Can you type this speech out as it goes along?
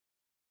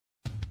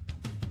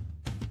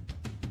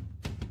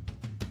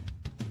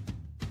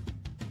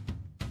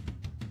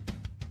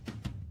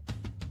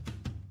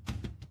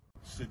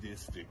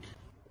Sudistic.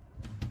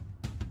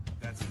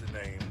 That's the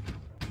name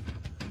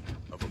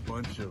of a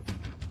bunch of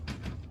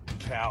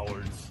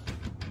cowards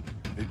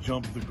that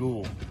jumped the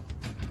Ghoul.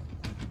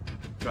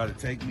 Try to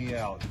take me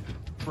out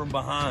from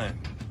behind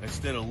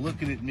instead of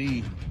looking at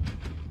me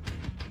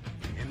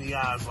in the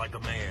eyes like a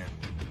man,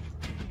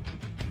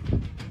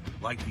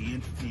 like the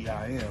entity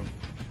I am.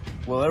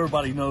 Well,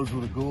 everybody knows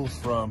where the Ghoul's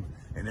from,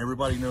 and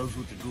everybody knows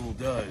what the Ghoul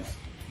does.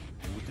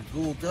 And what the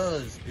Ghoul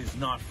does is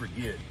not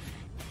forget.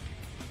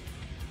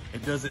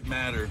 It doesn't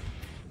matter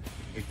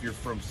if you're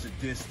from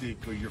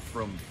Sudistic or you're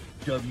from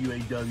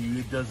WAW,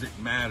 it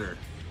doesn't matter.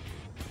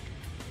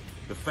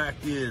 The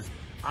fact is,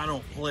 I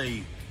don't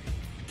play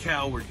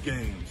coward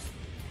games,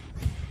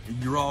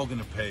 and you're all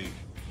gonna pay.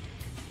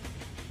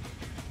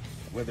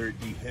 Whether it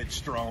be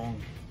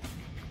Headstrong,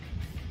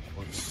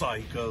 or the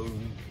Psycho,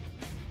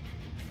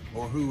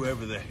 or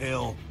whoever the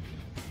hell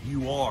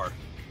you are.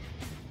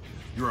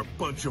 You're a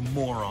bunch of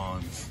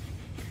morons,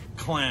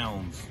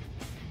 clowns.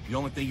 The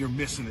only thing you're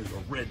missing is a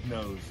red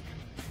nose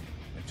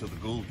until the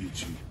Ghoul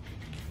gets you.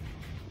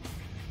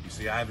 You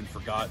see, I haven't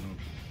forgotten,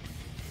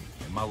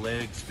 and my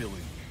leg's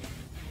feeling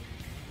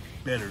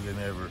better than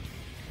ever.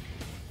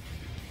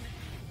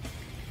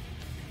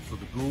 So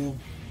the Ghoul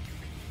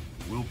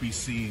will be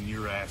seeing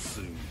your ass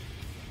soon.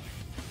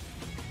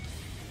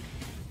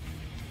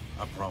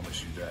 I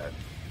promise you that.